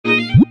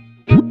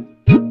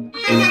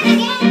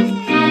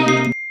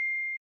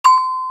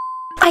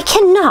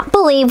cannot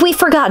believe we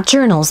forgot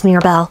journals,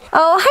 Mirabel.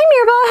 Oh, hi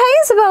Mirabel,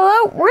 hi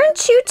Isabella.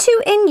 Weren't you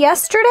two in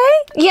yesterday?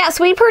 Yes,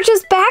 we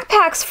purchased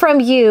backpacks from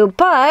you,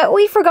 but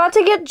we forgot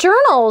to get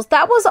journals.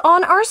 That was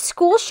on our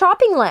school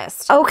shopping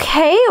list.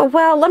 Okay,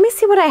 well, let me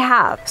see what I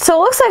have. So it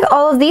looks like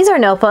all of these are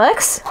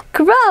notebooks.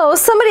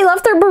 Gross, somebody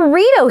left their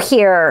burrito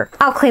here.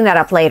 I'll clean that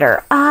up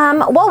later.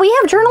 Well, we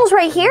have journals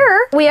right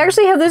here. We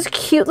actually have this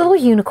cute little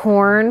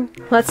unicorn.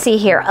 Let's see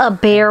here, a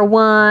bear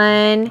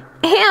one.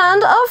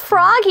 And a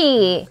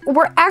froggy.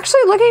 We're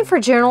actually looking for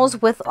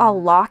journals with a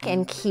lock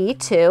and key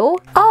too.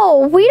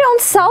 Oh, we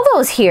don't sell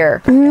those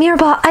here.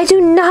 Mirabel, I do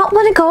not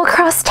want to go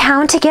across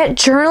town to get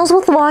journals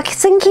with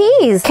locks and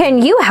keys.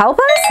 Can you help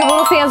us?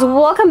 Hello fans,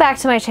 welcome back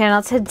to my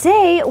channel.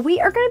 Today, we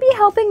are going to be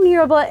helping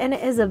Mirabel and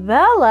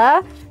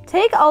Isabella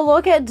take a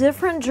look at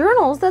different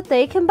journals that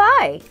they can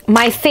buy.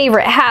 My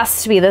favorite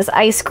has to be this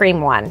ice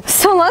cream one.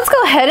 So let's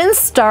go ahead and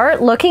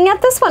start looking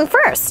at this one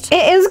first.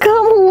 It is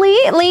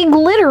completely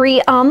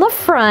glittery on the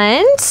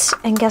front.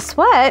 And guess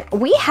what?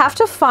 We have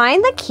to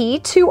find the key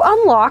to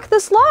unlock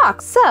this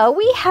lock. So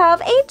we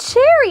have a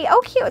cherry.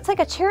 Oh, cute. It's like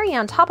a cherry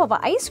on top of an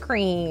ice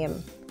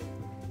cream.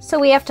 So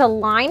we have to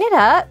line it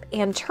up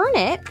and turn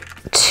it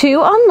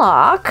to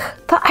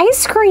unlock the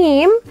ice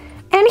cream.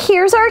 And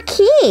here's our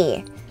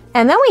key.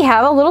 And then we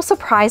have a little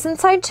surprise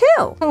inside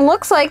too. It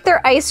looks like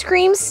they're ice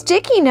cream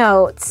sticky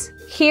notes.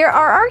 Here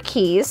are our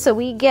keys, so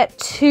we get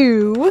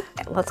two.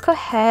 Let's go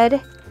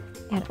ahead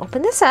and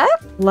open this up.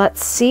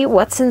 Let's see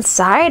what's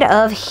inside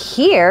of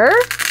here.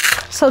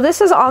 So this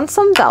is on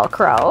some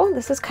Velcro.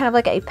 This is kind of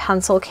like a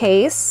pencil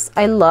case.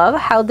 I love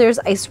how there's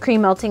ice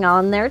cream melting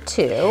on there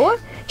too.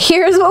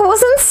 Here's what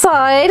was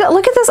inside.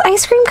 Look at this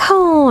ice cream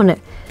cone.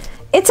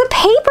 It's a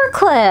paper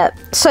clip.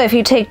 So if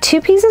you take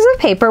two pieces of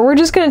paper, we're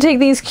just gonna take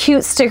these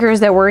cute stickers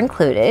that were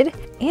included,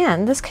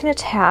 and this can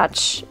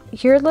attach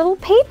your little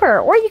paper,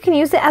 or you can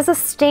use it as a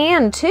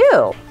stand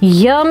too.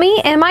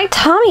 Yummy in my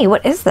tummy.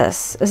 What is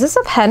this? Is this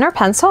a pen or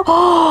pencil?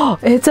 Oh,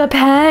 it's a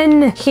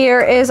pen. Here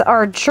is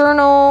our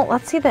journal.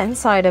 Let's see the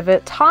inside of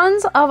it.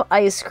 Tons of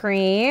ice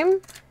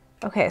cream.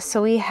 Okay,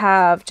 so we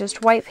have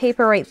just white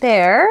paper right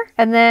there.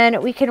 And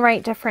then we can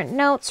write different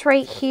notes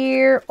right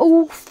here.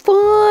 Oh,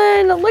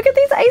 fun! Look at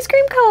these ice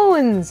cream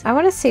cones. I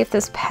want to see if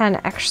this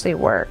pen actually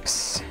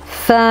works.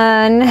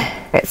 Fun.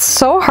 It's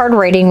so hard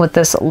writing with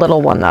this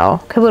little one though.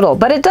 Caboodle,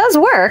 but it does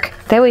work.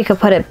 Then we could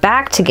put it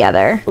back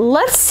together.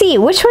 Let's see,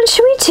 which one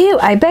should we do?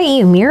 I bet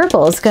you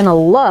Mirabel is gonna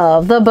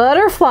love the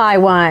butterfly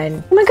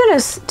one. Oh my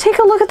goodness, take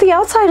a look at the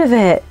outside of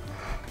it.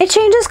 It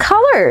changes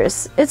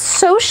colors. It's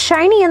so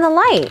shiny in the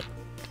light.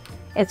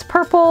 It's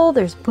purple,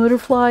 there's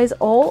butterflies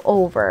all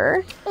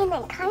over. And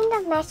it kind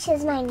of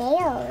matches my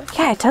nails.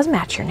 Yeah, it does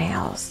match your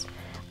nails.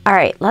 All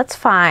right, let's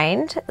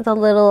find the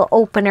little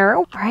opener.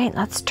 All right,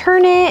 let's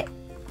turn it.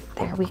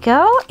 There we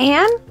go.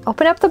 And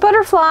open up the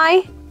butterfly.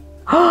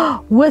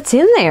 What's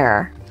in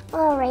there?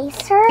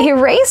 Eraser.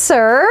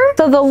 Eraser.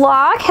 So the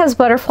lock has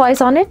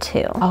butterflies on it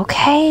too.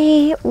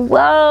 Okay.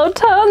 Whoa,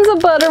 tons of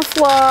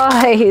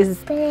butterflies.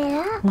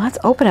 Yeah. Let's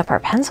open up our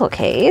pencil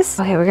case.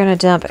 Okay, we're gonna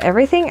dump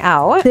everything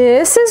out.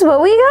 This is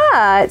what we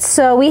got.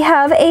 So we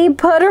have a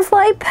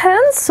butterfly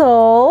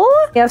pencil.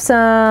 We have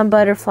some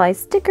butterfly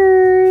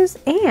stickers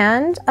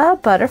and a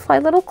butterfly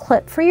little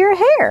clip for your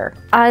hair.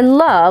 I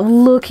love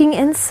looking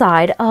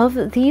inside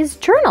of these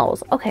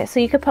journals. Okay, so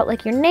you could put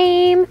like your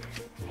name,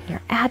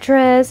 your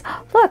address.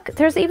 Look,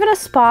 there's even a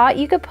spot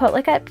you could put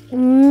like a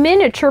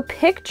miniature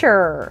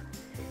picture.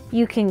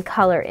 You can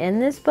color in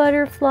this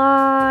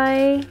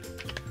butterfly.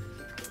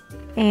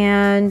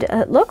 And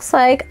it looks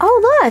like,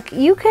 oh look,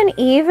 you can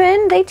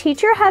even, they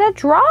teach you how to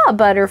draw a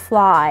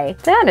butterfly.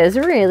 That is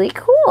really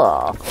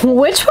cool.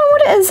 Which one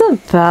would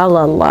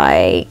Isabella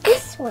like?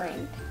 This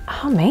one.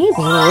 Oh, maybe.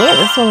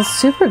 This one's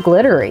super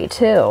glittery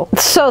too.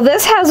 So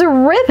this has a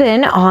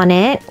ribbon on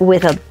it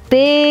with a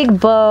big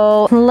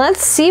bow.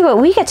 Let's see what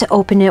we get to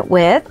open it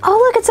with. Oh,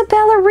 look, it's a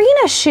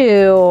ballerina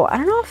shoe. I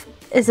don't know if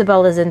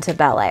Isabella's into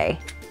ballet.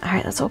 All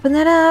right, let's open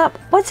that up.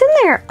 What's in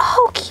there?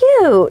 Oh,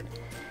 cute.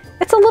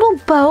 It's a little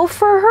bow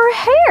for her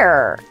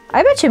hair.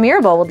 I bet you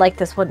Mirabel would like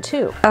this one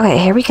too. Okay,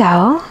 here we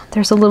go.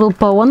 There's a little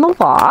bow on the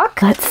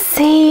lock. Let's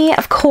see.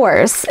 Of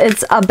course,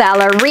 it's a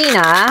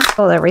ballerina.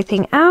 Pull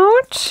everything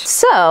out.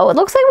 So it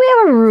looks like we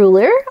have a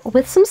ruler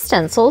with some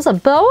stencils, a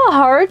bow, a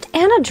heart,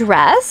 and a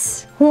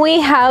dress.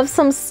 We have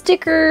some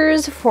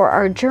stickers for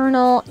our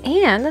journal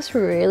and this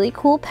really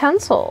cool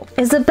pencil.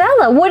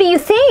 Isabella, what do you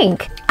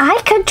think?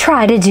 I could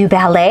try to do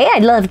ballet. I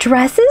love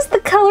dresses,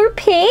 the color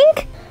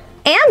pink,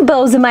 and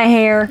bows in my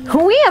hair.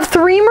 We have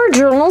 3 more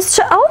journals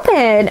to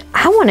open.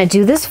 I want to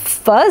do this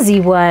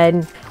fuzzy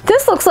one.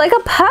 This looks like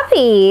a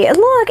puppy.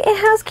 Look, it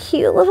has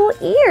cute little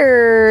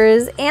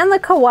ears and the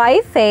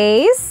kawaii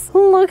face.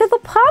 Look at the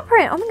paw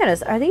print. Oh my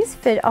goodness, are these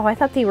oh, I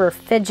thought they were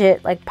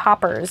fidget like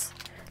poppers.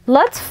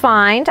 Let's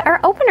find our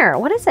opener.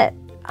 What is it?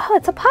 Oh,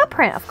 it's a paw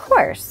print, of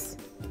course.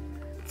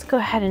 Let's go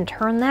ahead and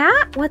turn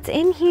that. What's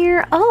in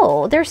here?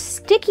 Oh, there's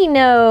sticky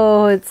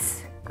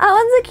notes.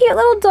 Oh, it's a cute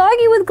little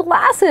doggy with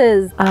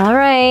glasses. All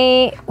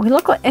right, we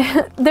look like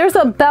there's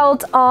a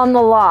belt on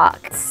the lock.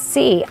 Let's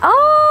see.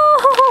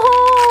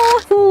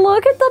 Oh,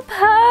 look at the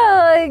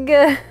pug.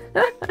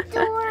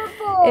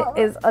 Adorable.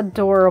 It is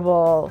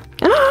adorable.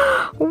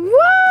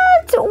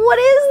 What? What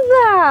is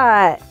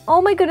that?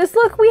 Oh my goodness,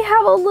 look, we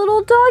have a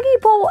little doggy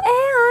bowl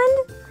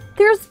and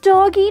there's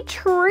doggy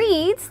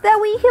treats that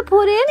we can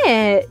put in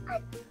it.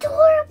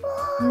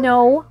 Adorable.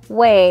 No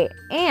way.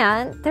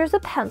 And there's a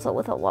pencil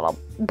with a little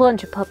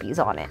bunch of puppies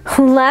on it.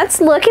 Let's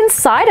look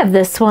inside of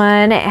this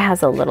one. It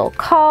has a little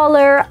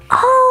collar.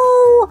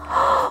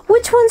 Oh,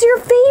 which one's your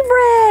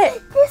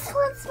favorite? This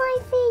one's my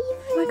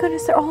favorite. Oh my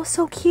goodness, they're all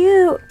so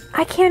cute.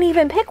 I can't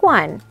even pick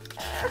one.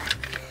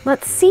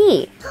 Let's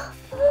see.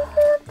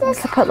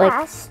 This put, like-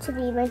 has to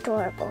be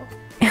adorable.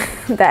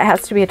 That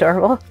has to be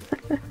adorable.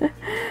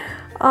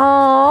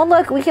 Oh,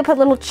 look, we can put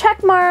little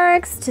check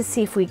marks to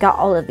see if we got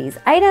all of these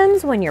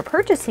items when you're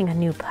purchasing a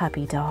new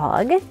puppy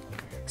dog.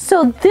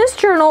 So this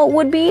journal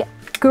would be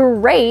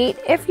great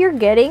if you're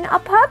getting a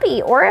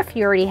puppy or if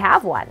you already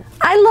have one.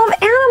 I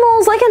love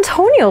animals like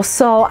Antonio,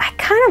 so I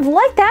kind of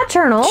like that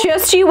journal.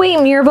 Just you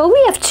wait, Mirabel,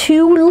 we have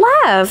 2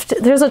 left.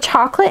 There's a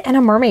chocolate and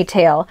a mermaid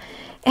tail.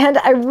 And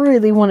I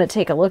really want to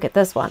take a look at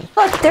this one.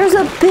 Look, there's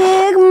a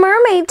big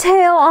mermaid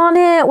tail on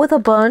it with a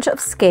bunch of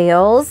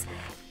scales.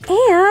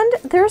 And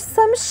there's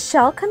some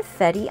shell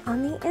confetti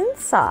on the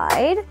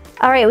inside.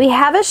 All right, we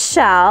have a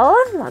shell.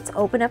 Let's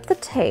open up the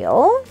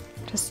tail.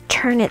 Just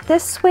turn it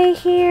this way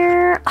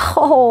here.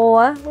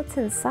 Oh, what's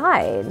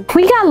inside?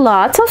 We got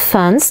lots of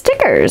fun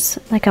stickers,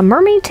 like a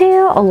mermaid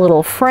tail, a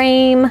little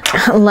frame.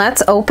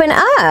 Let's open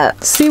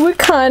up. See what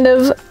kind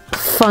of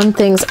fun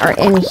things are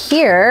in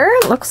here.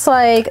 Looks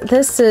like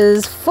this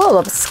is full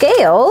of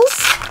scales.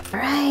 All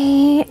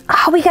right.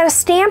 Oh, we got a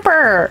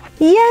stamper.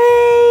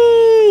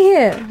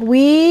 Yay!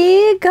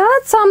 We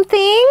got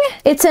something.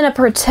 It's in a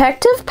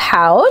protective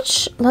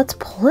pouch. Let's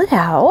pull it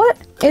out.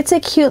 It's a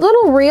cute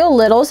little Real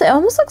Littles. It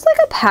almost looks like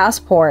a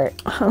passport.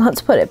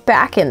 Let's put it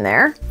back in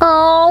there.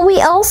 Oh, we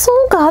also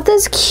got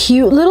this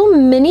cute little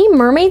mini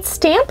mermaid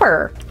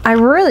stamper. I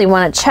really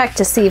want to check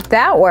to see if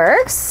that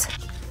works.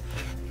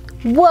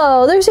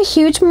 Whoa, there's a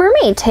huge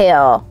mermaid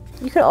tail.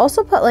 You could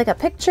also put like a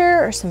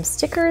picture or some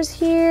stickers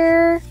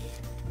here.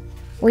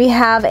 We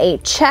have a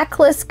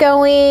checklist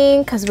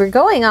going because we're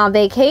going on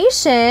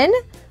vacation.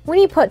 We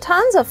need to put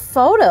tons of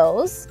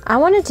photos. I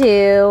want to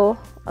do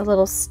a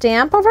little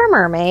stamp of our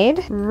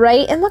mermaid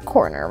right in the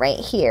corner right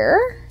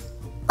here.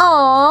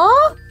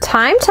 Aww,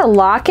 time to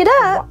lock it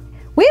up.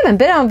 We haven't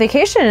been on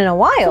vacation in a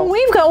while.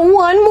 We've got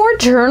one more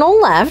journal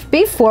left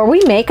before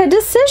we make a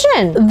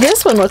decision.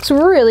 This one looks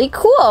really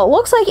cool.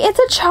 Looks like it's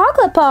a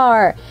chocolate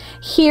bar.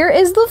 Here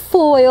is the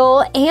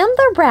foil and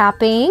the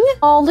wrapping.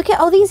 Oh, look at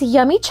all these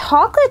yummy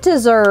chocolate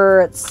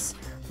desserts.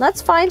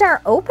 Let's find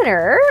our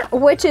opener,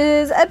 which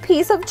is a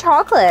piece of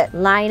chocolate.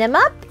 Line them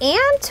up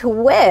and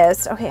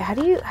twist. Okay, how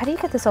do you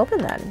get this open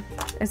then?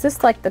 Is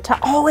this like the top?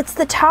 Oh, it's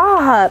the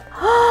top.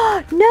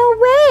 No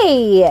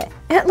way.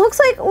 It looks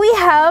like we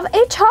have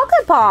a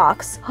chocolate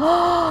box.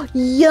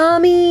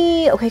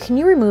 Yummy. Okay, can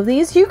you remove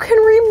these? You can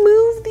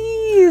remove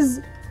these.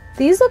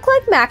 These look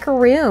like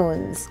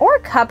macaroons or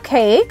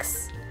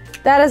cupcakes.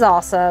 That is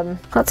awesome.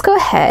 Let's go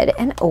ahead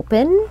and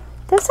open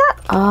this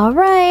up. All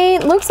right,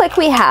 looks like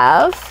we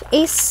have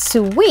a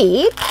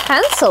sweet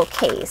pencil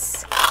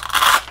case.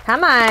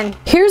 Come on.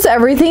 Here's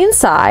everything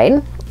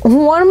inside.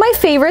 One of my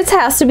favorites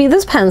has to be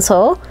this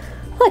pencil.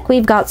 Look,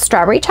 we've got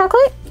strawberry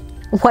chocolate,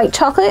 white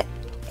chocolate,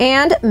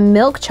 and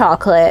milk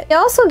chocolate. We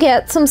also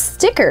get some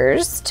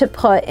stickers to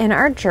put in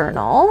our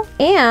journal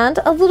and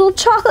a little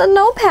chocolate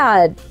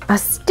notepad, a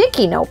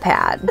sticky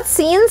notepad. Let's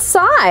see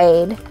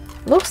inside.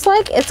 Looks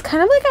like it's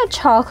kind of like a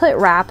chocolate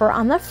wrapper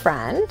on the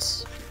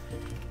front.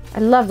 I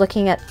love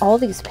looking at all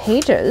these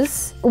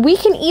pages. We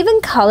can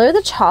even color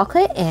the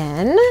chocolate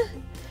in.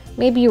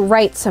 Maybe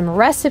write some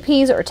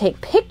recipes or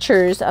take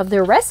pictures of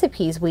the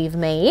recipes we've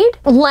made.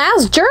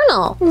 Last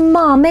journal.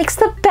 Mom makes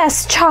the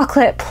best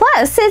chocolate,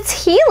 plus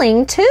it's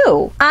healing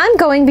too. I'm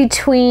going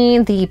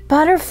between the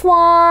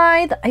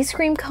butterfly, the ice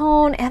cream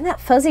cone, and that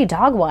fuzzy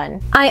dog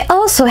one. I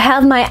also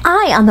have my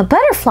eye on the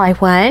butterfly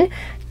one,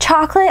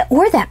 chocolate,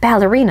 or that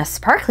ballerina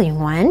sparkling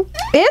one.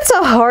 It's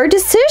a hard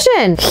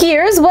decision.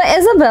 Here's what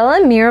Isabella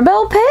and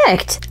Mirabel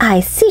picked. I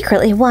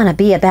secretly want to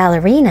be a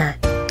ballerina.